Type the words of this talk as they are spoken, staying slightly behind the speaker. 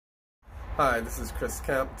Hi, this is Chris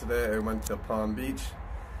Kemp. Today I went to Palm Beach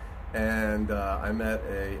and I met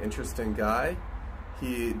an interesting guy.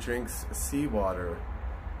 He drinks seawater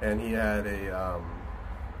and he had a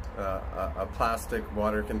plastic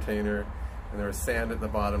water container and there was sand at the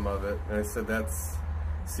bottom of it. And I said, "That's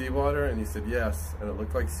seawater?" And he said, "Yes." And it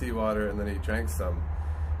looked like seawater, and then he drank some.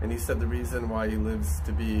 And he said the reason why he lives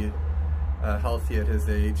to be healthy at his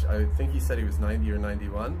age, I think he said he was 90 or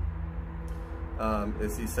 91,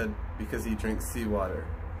 is he said because he drinks seawater.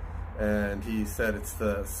 And he said it's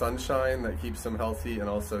the sunshine that keeps him healthy, and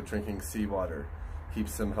also drinking seawater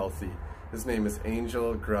keeps him healthy. His name is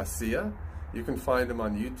Angel Gracia. You can find him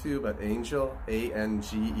on YouTube at Angel,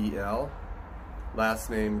 A-N-G-E-L. Last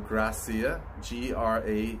name Gracia, G-R-A-C-I-A,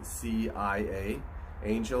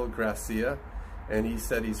 Angel Gracia. And he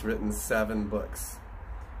said he's written 7 books.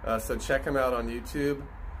 So check him out on YouTube.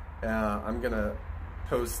 I'm gonna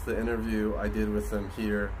post the interview I did with him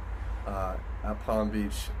here at Palm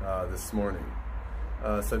Beach this morning.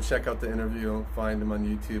 So check out the interview, find him on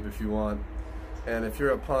YouTube if you want. And if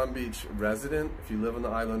you're a Palm Beach resident, if you live on the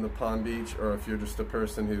island of Palm Beach, or if you're just a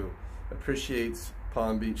person who appreciates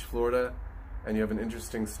Palm Beach, Florida, and you have an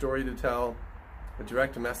interesting story to tell,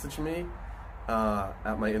 direct message me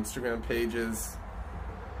at my Instagram pages,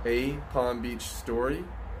 A Palm Beach Story,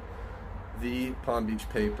 The Palm Beach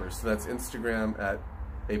Paper. So that's Instagram at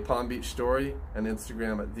A Palm Beach Story and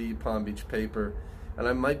Instagram at The Palm Beach Paper. And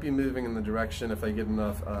I might be moving in the direction, if I get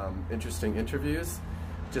enough interesting interviews,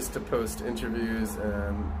 just to post interviews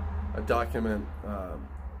and document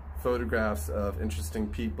photographs of interesting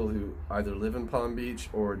people who either live in Palm Beach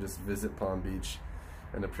or just visit Palm Beach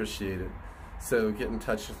and appreciate it. So get in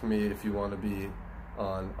touch with me if you want to be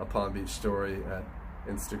on A Palm Beach Story at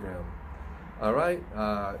Instagram. All right,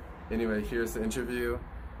 anyway, here's the interview,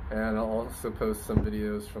 and I'll also post some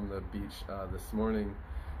videos from the beach this morning.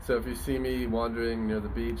 So if you see me wandering near the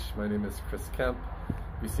beach, my name is Chris Kemp.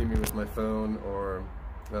 If you see me with my phone or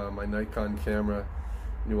my Nikon camera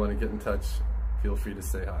and you want to get in touch, feel free to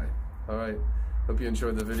say hi. All right, hope you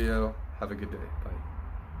enjoyed the video. Have a good day. Bye.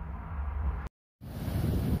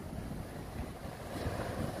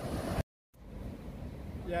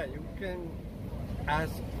 Yeah, you can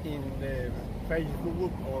ask in the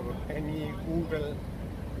Facebook or any Google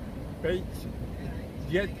page,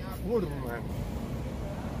 Jet Furman.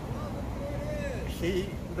 He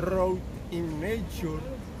wrote in Nature,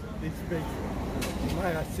 this big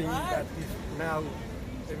magazine that is now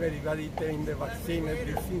everybody taking the vaccine, and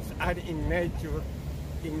these things are in Nature,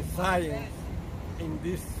 in Science, in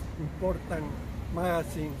these important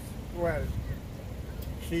magazines. Well,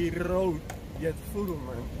 he wrote, Jet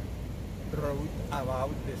Furman wrote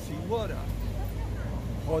about the seawater.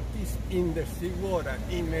 What is in the seawater,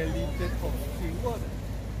 in a liter of seawater?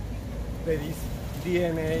 There is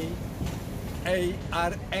DNA,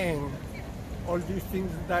 ARN, all these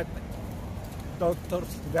things that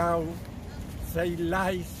doctors now say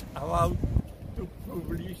lies about to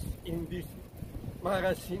publish in these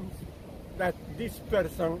magazines that this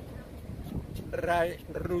person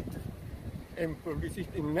wrote and published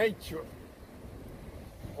it in Nature.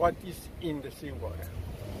 What is in the seawater?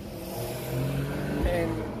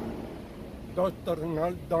 And doctors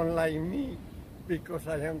don't like me because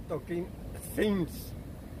I am talking things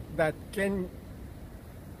that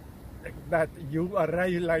you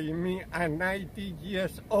arrive like me at 90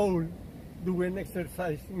 years old doing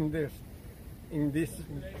exercise in this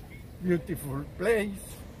beautiful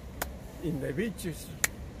place, in the beaches,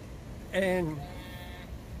 and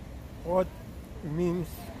what means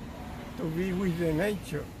to be with the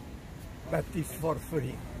nature that is for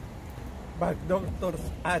free. But doctors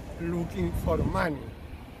are looking for money.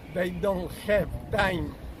 They don't have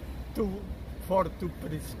time to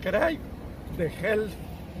prescribe the health.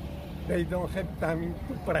 They don't have time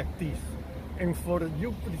to practice. And for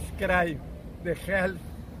you prescribe the health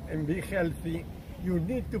and be healthy, you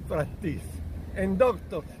need to practice. And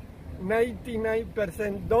doctors,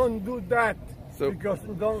 99% don't do that because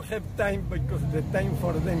they don't have time, because the time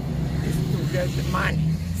for them is to get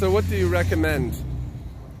money. So what do you recommend?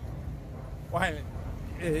 Well,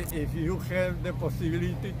 if you have the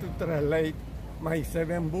possibility to translate my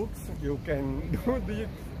 7 books, you can do this.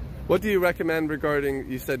 What do you recommend regarding,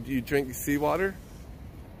 you said you drink seawater?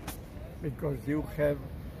 Because you have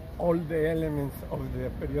all the elements of the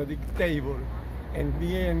periodic table and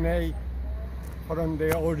DNA from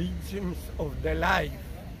the origins of the life,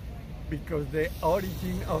 because the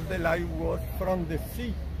origin of the life was from the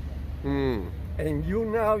sea. And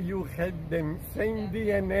you have the same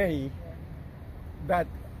DNA that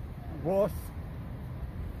was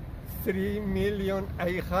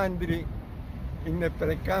 3,800,000 in the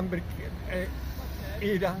Precambric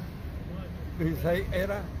era, we say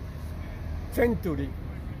era, century,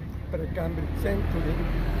 Precambric century,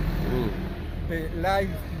 the life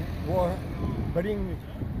was bring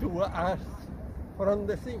to us from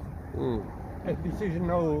the sea. And this is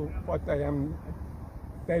not what I am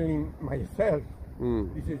telling myself.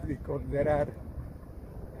 This is because there are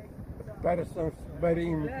persons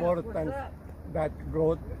very important that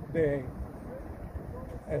got the,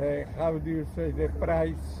 how do you say, the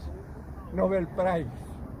prize, Nobel Prize.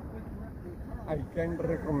 I can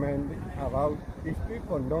recommend about these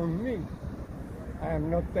people, not me. I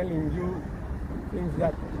am not telling you things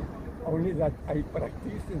that only that I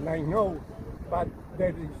practice and I know, but there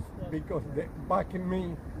is, because back in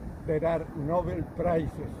me, there are Nobel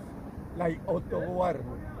Prizes, like Otto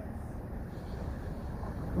Warburg.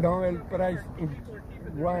 Nobel Prize in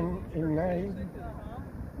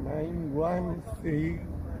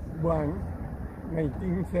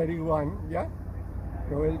 1931, yeah?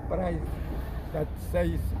 Nobel Prize that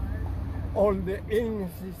says all the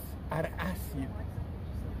illnesses are acid.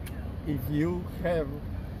 If you have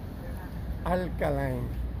alkaline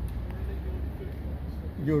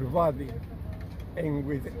your body and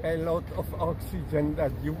with a lot of oxygen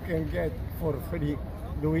that you can get for free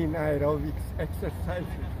doing aerobics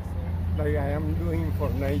exercises like I am doing for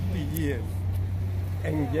 90 years,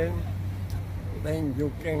 and then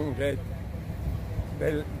you can get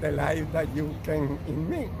the life that you can in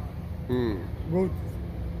me. Good.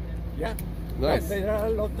 Yeah. Nice. But there are a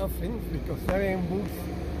lot of things because 7 books,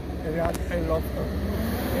 there are a lot of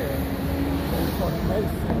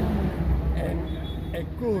information and a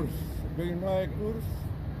course. Do you know a course?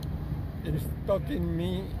 It's talking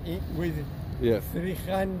me with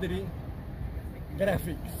 300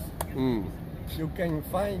 graphics. You can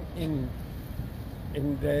find in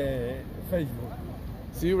the Facebook.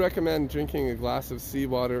 So you recommend drinking a glass of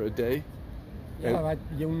seawater a day? Yeah, but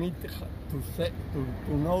you need to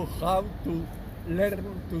know how to learn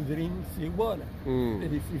to drink seawater.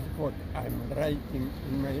 This is what I'm writing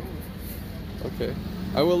in my book. Okay.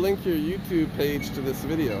 I will link your YouTube page to this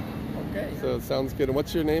video. Okay. So it sounds good. And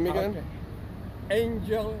what's your name again? Okay.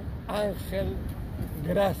 Angel Gracia.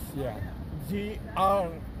 Gracia.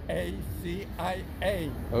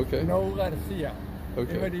 Okay. No Garcia.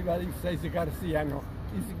 Okay. Everybody says Garcia. No,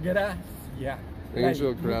 it's Gracia. Angel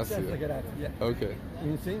Like, Gracia. Gracia. Okay.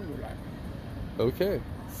 In singular. Okay.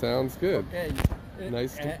 Sounds good. Okay.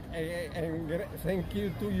 Nice to... And thank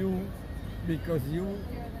you to you because you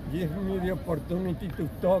give me the opportunity to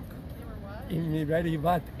talk in my very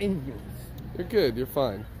bad English. You're good. You're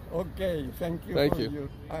fine. Okay. Thank you Thank for you. your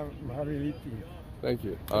amability. Thank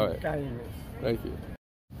you. All right. Kindness. Thank you.